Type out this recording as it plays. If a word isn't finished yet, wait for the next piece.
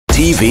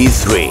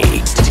TV3.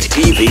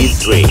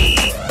 TV3.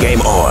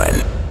 Game on.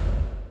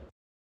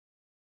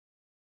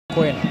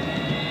 Kwena.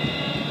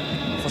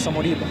 Fosa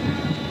Modiba.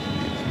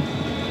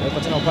 Weko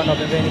tena upande wa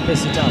pembeni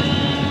pesi tano.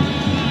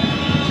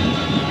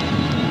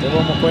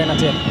 Tebomo Kwena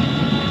tena.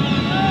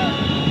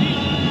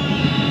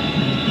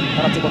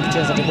 Taratibu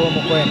akicheza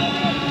Tebomo Kwena.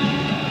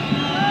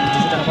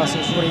 Kitishuta nafasi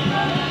nzuri.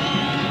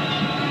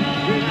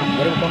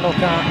 Jaribu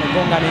kuondoka,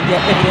 Mgonga ameingia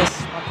Evidence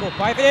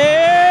Makopa.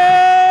 Evidence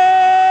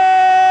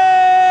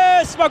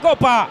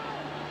Makopa.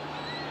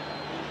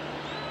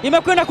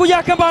 Imekwenda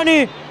kuja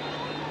kambani.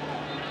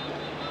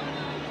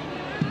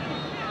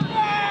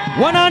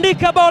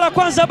 Wanaandika bao la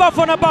kwanza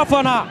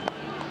Bafana.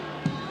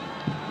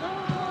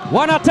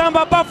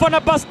 Wanatamba Bafana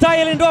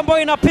Bastyle ndio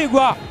ambayo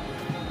inapigwa.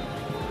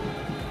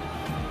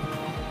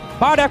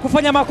 Baada ya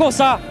kufanya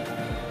makosa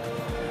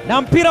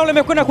na mpira ule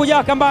umekwenda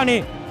kuja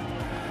kambani.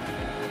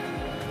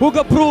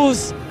 Hugo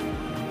Bruce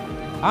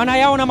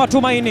anayaona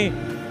matumaini.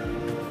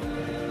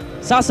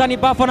 Sasa ni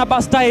Bafana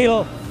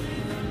Bastyle.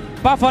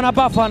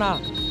 Bafana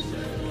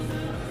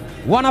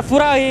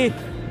wanafurahi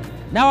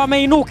na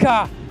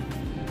wameinuka.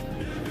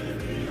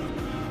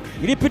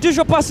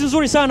 Ilipitishwa pasi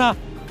nzuri sana.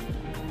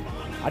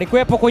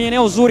 Alikuwepo kwenye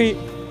eneo zuri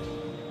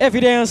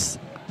Evidence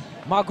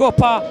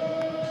Magopa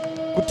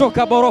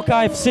kutoka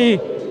Boroka FC.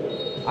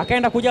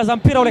 Akaenda kujaza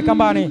mpira ule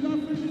kambani.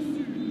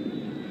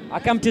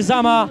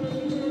 Akamtizama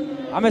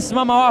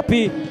amesimama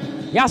wapi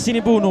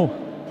Yasin Bunu.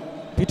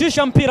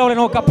 Pitisha mpira ule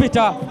na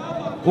ukapita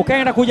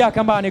ukaenda kuja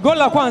kambani. Goli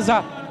la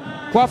kwanza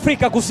kwa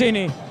Afrika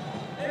Kusini.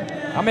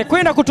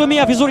 Amekwenda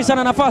kutumia vizuri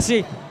sana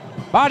nafasi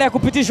baada ya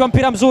kupitishwa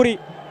mpira mzuri.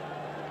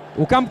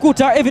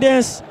 Ukamkuta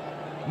Evidence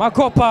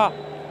Makopa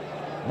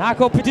na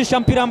akaupitisha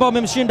mpira ambao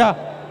umemshinda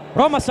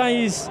Roma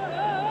Saiz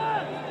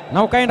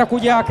na ukaenda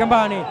kuja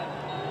kambani.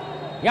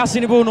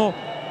 Yasin Bunu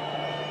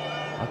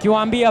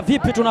akiwaambia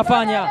vipi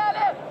tunafanya.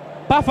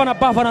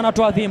 Bafana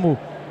anatuadhimu.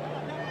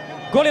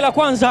 Goli la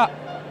kwanza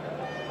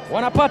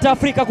wanapata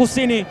Afrika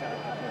Kusini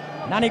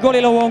na ni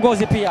goli la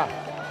uongozi pia.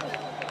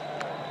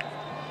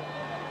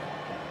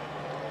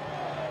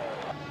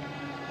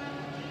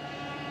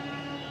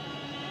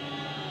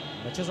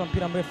 Mchezo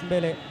mpira mrefu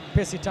mbele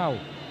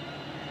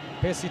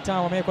Pesi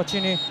Tau amewekwa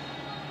chini.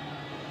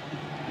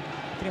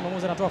 Lakini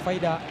mwamuzi anatoa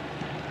faida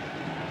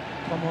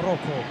kwa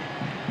Morocco.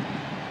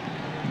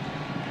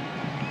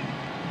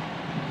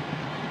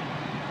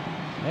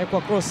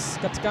 Amewekwa cross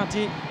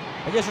katikati.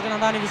 Rejesho tena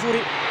ndani vizuri.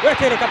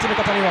 Weka ile kati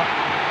imekataliwa.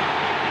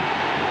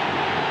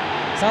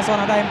 Sasa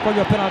wanadai mkojo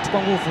wa penalty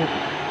kwa nguvu.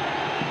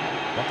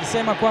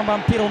 Wakisema kwamba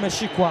mpira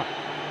umeshikwa.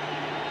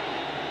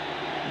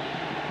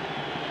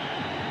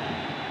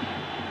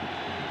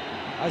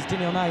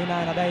 Aztini Onai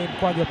naye anadai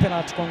mkwaju wa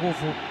penalty kwa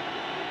nguvu.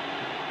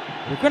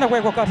 Ilikwenda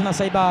kuwekwa kati na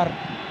Saibar.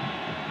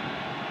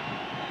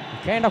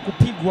 Ikaenda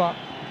kupigwa.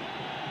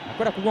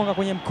 Nakwenda kugonga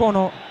kwenye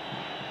mkono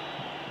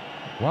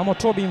wa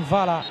Motobi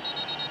Mvala.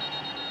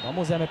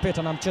 Mwamuzi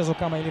amepeta na mchezo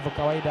kama ilivyo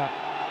kawaida.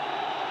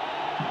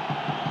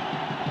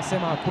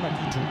 Nasema hakuna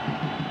kitu.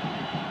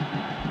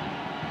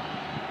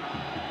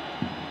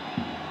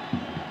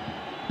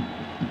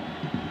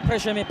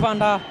 Pressure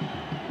imepanda.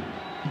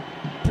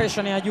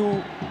 Pressure ni ya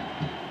juu.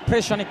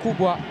 Pressure ni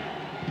kubwa.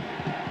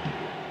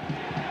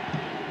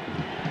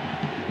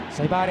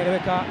 Saibari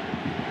aliweka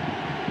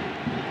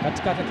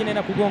katika lakini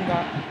na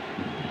kugonga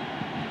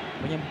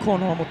kwenye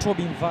mkono wa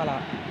Motobi Mvala.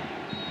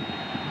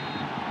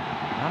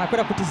 Na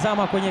anakwenda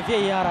kutizama kwenye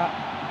VAR.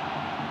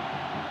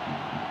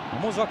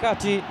 Mwamuzi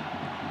wakati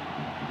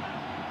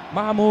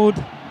Mahmoud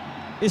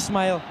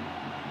Ismail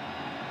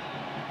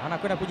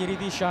anakwenda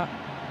kujiridhisha.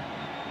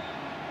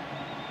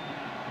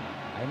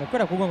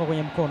 Imekwenda kugonga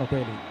kwenye mkono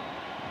kweli.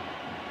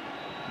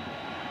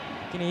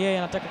 Lakini yeye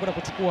anataka kwenda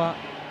kuchukua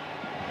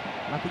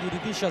na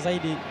kujiridhisha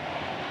zaidi.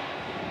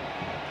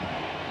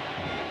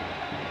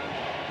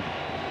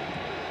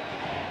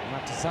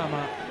 Anatazama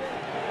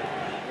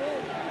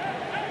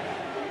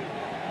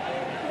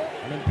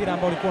ni mpira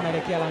ambao ulikuwa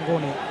unaelekea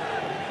langoni.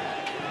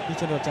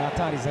 Hicho ndio cha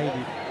hatari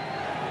zaidi.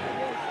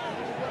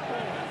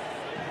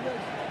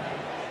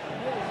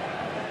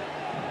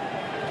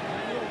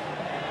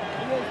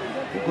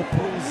 Hugo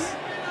Bruce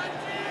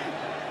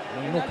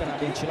anainuka na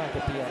benchi lake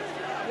pia.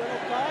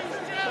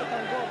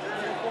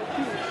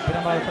 Mpira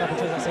ambao alikuwa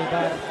kucheza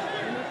Saidar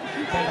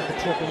kaenda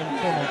kutua kwenye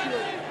mkono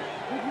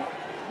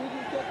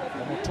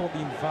wa Motobi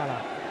Mvala.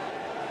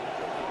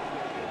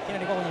 Lakini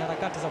alikuwa kwenye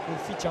harakati za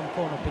kuficha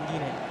mkono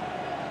pengine.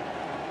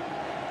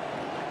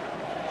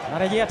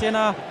 Anarejea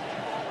tena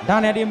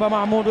ndani ya dimba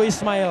Mahmoud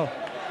Ismail.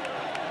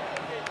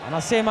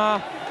 Anasema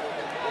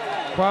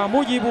kwa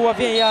mujibu wa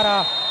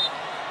VAR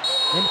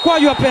ni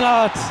mkwaju wa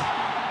penalty.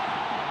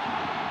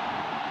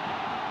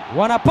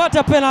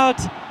 Wanapata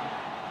penalty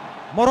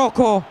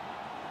Morocco.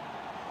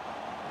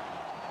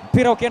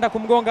 Mpira ukienda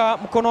kumgonga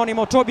mkononi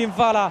Motobi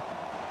Mvala.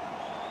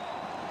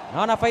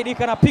 Na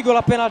anafaidika na pigo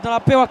la penalty na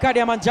anapewa kadi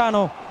ya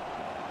manjano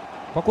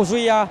kwa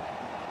kuzuia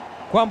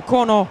kwa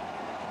mkono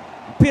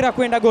mpira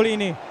kwenda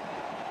golini.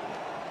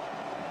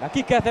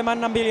 Dakika ya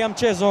 82 ya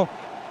mchezo.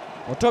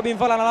 Motobi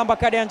Mvala analamba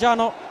kadi ya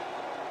njano.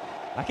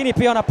 lakini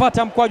pia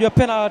wanapata mkwaju wa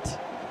penalty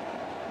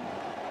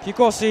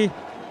kikosi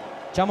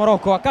cha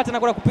Morocco. Wakati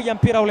anakwenda kupiga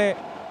mpira ule,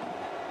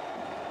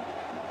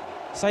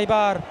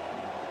 Saibar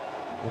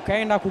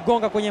ukaenda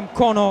kugonga kwenye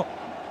mkono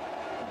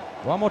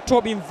wa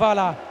Motobi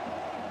Mvala,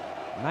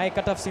 na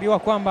ikatafsiriwa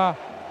kwamba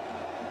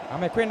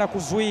amekwenda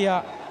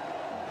kuzuia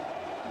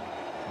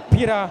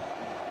mpira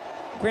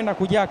kwenda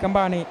kujaa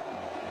kambani.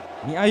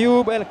 Ni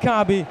Ayub El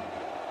Kabi.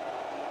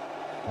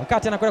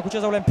 Wakati anakwenda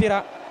kucheza ule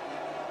mpira,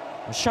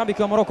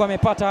 mashabiki wa Morocco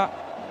amepata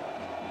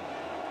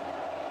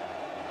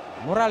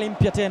morali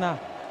mpya tena,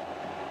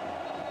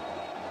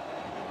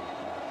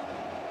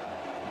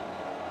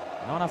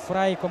 na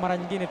wanafurahi kwa mara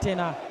nyingine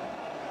tena.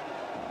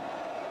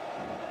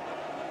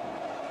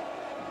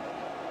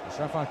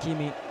 Ashraf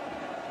Hakimi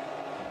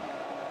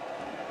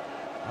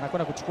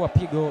anakwenda kuchukua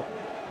pigo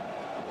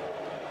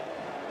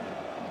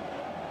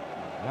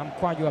la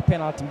mkwaju wa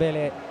penalty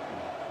mbele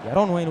ya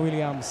Ronwen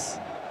Williams.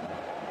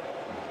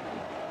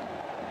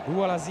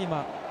 Dua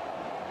lazima.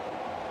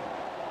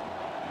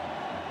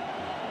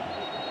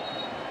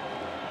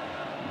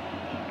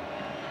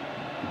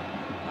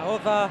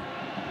 Nahodha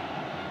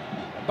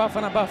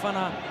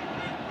Bafana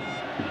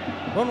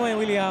Ronwen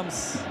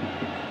Williams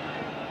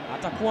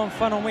atakuwa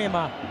mfano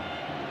mwema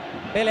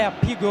mbele ya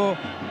pigo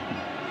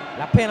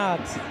la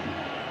penalty.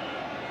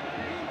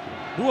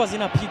 Dua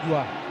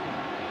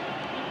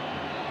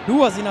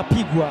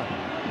zinapigwa.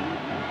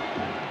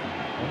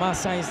 Omar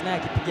Sainz naye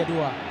akipiga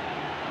dua,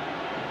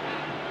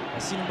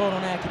 Yasin Bono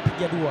naye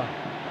akipiga dua.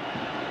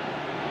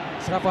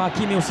 Ashraf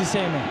Hakimi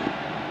usiseme,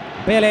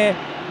 mbele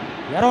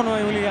ya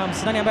Ronwen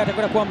Williams. Nani ambaye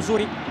atakwenda kuwa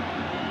mzuri?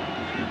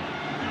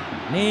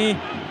 Ni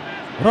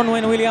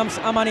Ronwen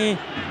Williams ama ni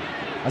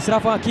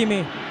Ashraf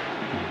Hakimi?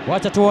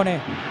 Wacha tuone.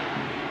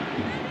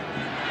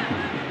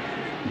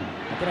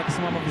 Anakwenda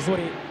kusimama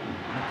vizuri,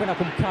 anakwenda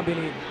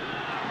kumkabili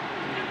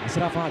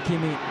Ashraf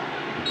Hakimi.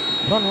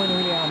 Ronwen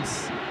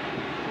Williams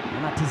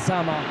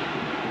anatizama,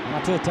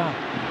 anatweta.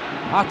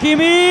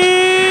 Hakimi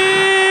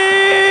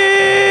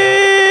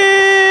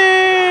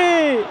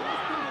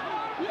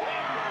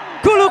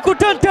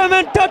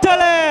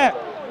kulukutentamentatale,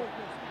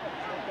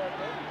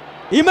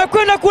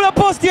 imekwenda kula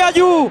posti ya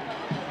juu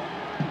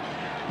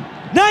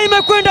na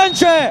imekwenda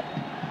nje.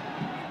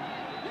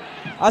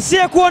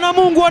 Asiyekuwa na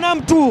Mungu ana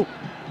mtu,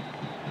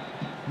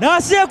 na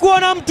asiyekuwa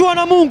na mtu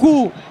ana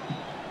Mungu.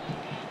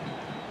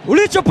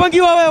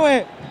 Ulichopangiwa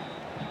wewe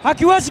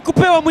hakiwezi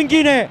kupewa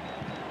mwingine,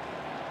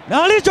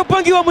 na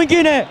alichopangiwa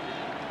mwingine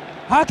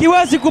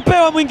hakiwezi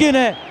kupewa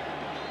mwingine.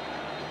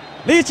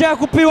 Licha ya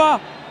kupiwa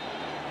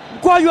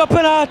mkwaju wa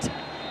penalty,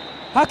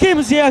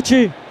 Hakim Ziyech,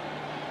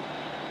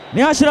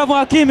 ni Ashraf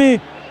Hakimi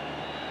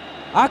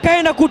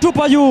akaenda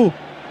kutupa juu.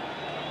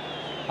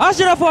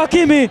 Ashraf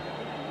Hakimi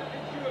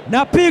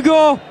na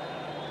pigo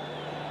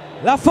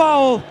la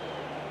foul,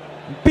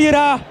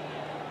 mpira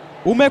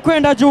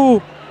umekwenda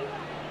juu.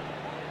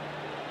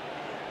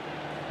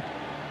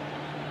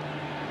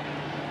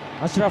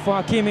 Ashraf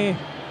Hakimi,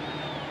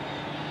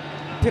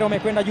 mpira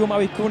umekwenda juu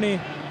mawikuni,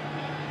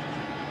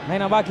 na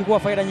inabaki kuwa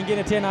faida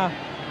nyingine tena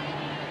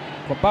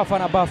kwa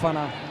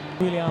Bafana.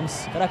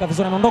 Williams karaka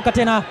vizuri, anaondoka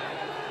tena,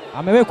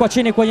 amewekwa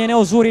chini kwenye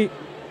eneo zuri.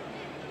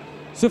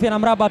 Soufiane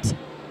Amrabat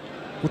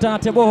kutana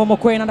Teboho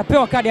Mokoena,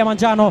 anapewa kadi ya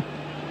manjano,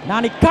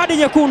 na ni kadi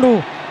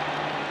nyekundu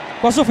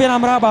kwa Soufiane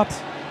Amrabat.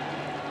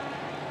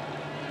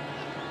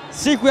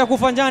 Siku ya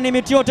kufanjani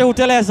miti yote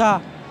huteleza.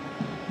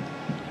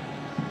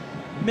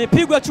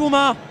 Imepigwa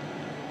chuma,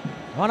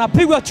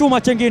 wanapigwa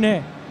chuma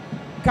chengine.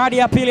 Kadi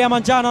ya pili ya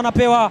manjano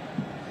anapewa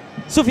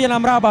Soufiane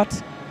Amrabat,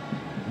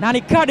 na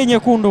ni kadi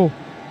nyekundu.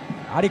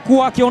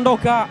 Alikuwa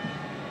akiondoka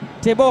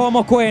Teboho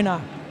Mokoena,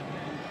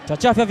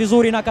 chachafya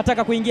vizuri na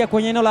akataka kuingia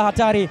kwenye eneo la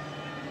hatari,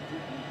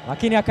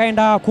 lakini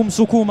akaenda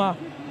kumsukuma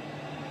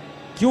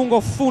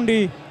kiungo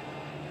fundi,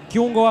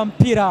 kiungo wa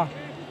mpira.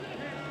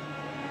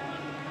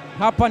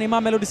 Hapa ni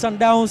Mamelodi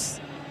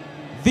Sundowns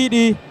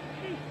dhidi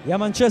ya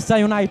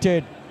Manchester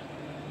United.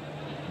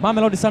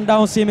 Mamelodi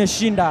Sundowns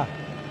imeshinda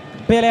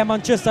mbele ya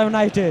Manchester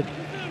United.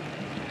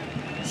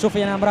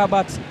 Soufiane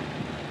Amrabat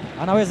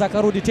anaweza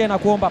akarudi tena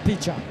kuomba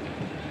picha.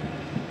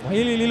 Na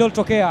hili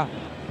lililotokea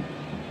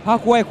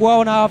hakuwahi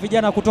kuwaona hawa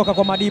vijana kutoka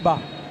kwa Madiba.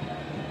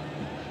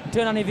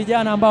 Tena ni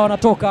vijana ambao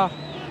wanatoka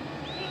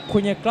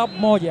kwenye klabu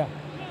moja,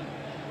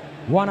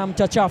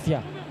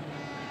 wanamchachafya.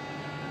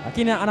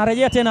 Lakini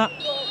anarejea tena,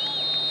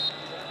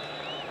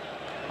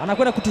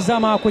 anakwenda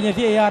kutizama kwenye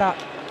VAR.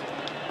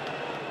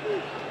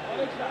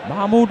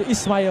 Mahmoud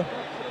Ismail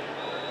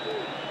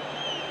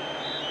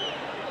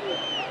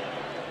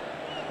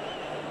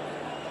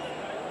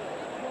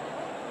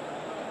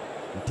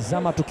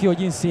tizama tukio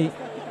jinsi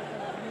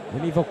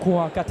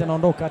lilivyokuwa wakati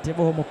anaondoka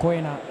Teboho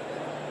Mokoena.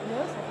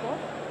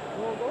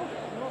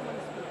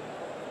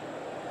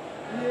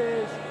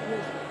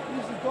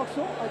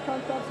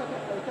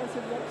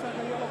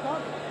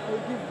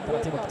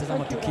 Taratibu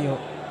akitazama tukio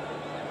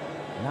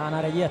na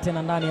anarejea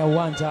tena ndani ya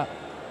uwanja.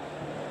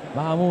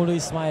 Mahmoud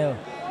Ismail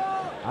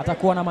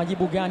atakuwa na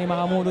majibu gani?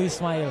 Mahmoud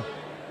Ismail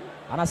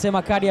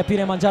anasema kadi ya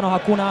pili manjano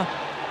hakuna,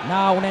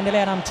 na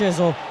unaendelea na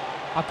mchezo.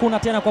 hakuna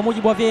tena kwa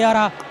mujibu wa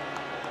VAR.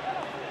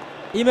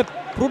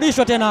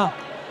 Imerudishwa tena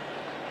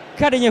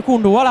kadi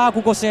nyekundu, wala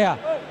hakukosea.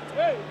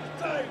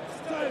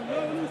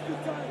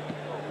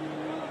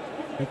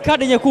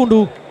 Kadi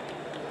nyekundu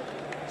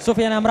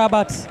Sofiane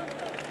Amrabat,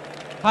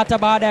 hata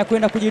baada ya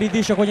kwenda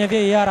kujiridhisha kwenye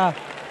VAR,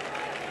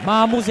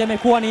 maamuzi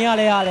yamekuwa ni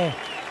yale yale.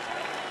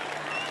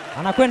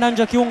 Anakwenda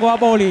nje kiungo wa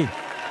boli,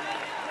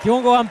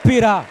 kiungo wa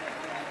mpira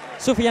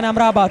Sofiane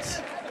Amrabat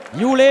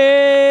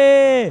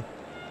yule,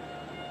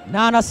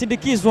 na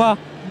anasindikizwa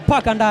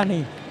mpaka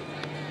ndani.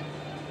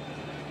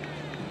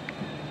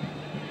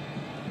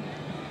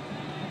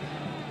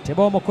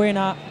 Teboho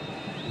Mokoena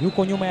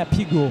yuko nyuma ya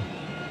pigo,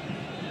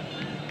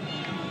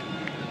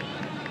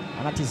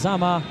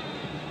 anatizama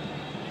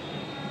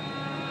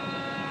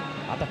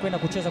atakwenda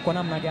kucheza kwa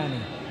namna gani.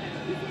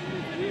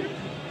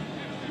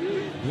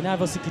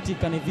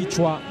 Vinavyosikitika ni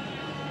vichwa,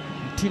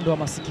 mtindo wa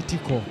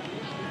masikitiko,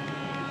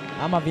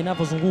 ama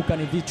vinavyozunguka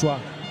ni vichwa,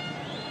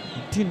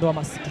 mtindo wa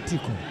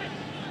masikitiko.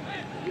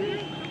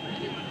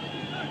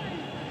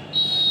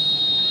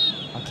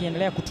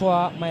 Akiendelea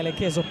kutoa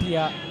maelekezo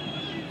pia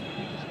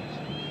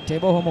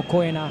Teboho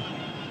Mokoena,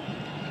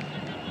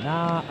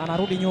 na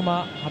anarudi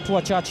nyuma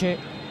hatua chache.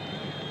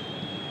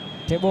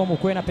 Teboho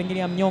Mokoena pengine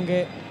ya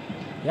mnyonge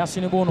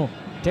Yasin Bunu.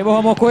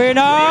 Teboho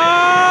Mokoena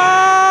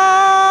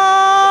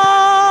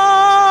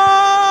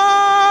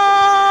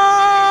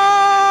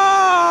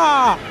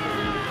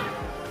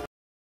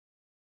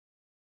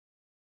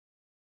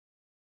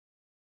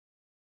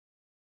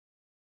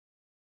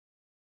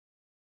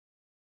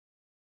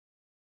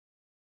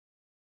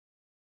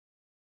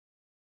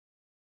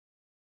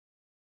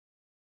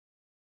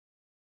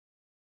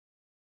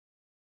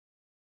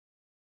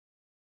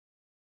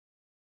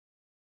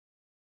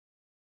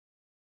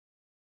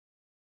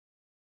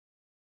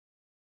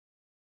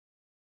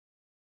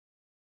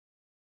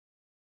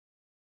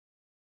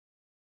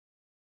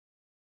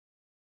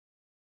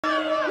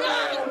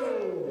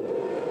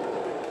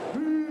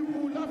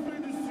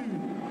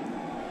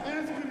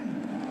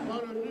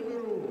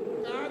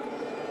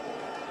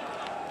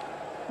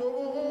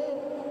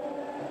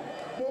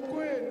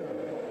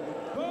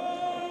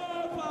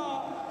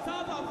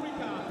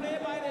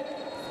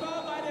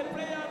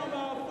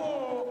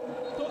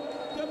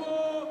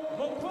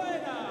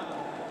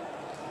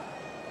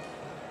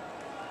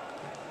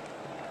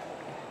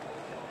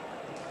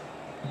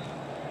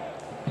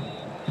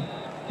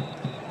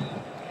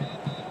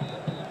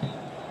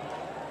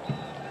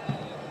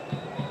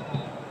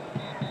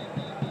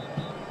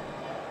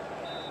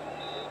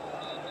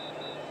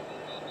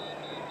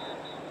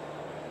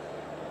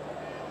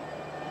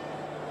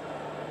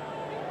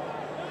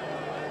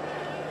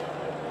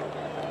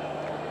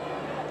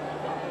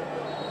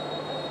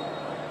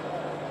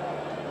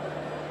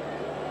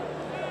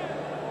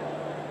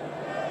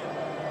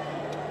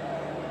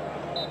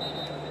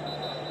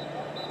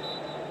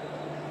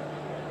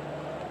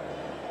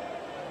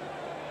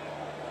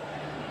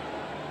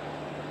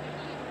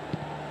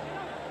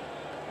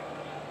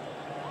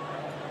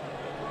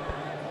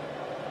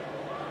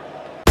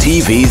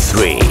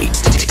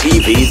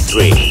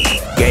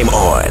TV3. Game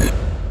on.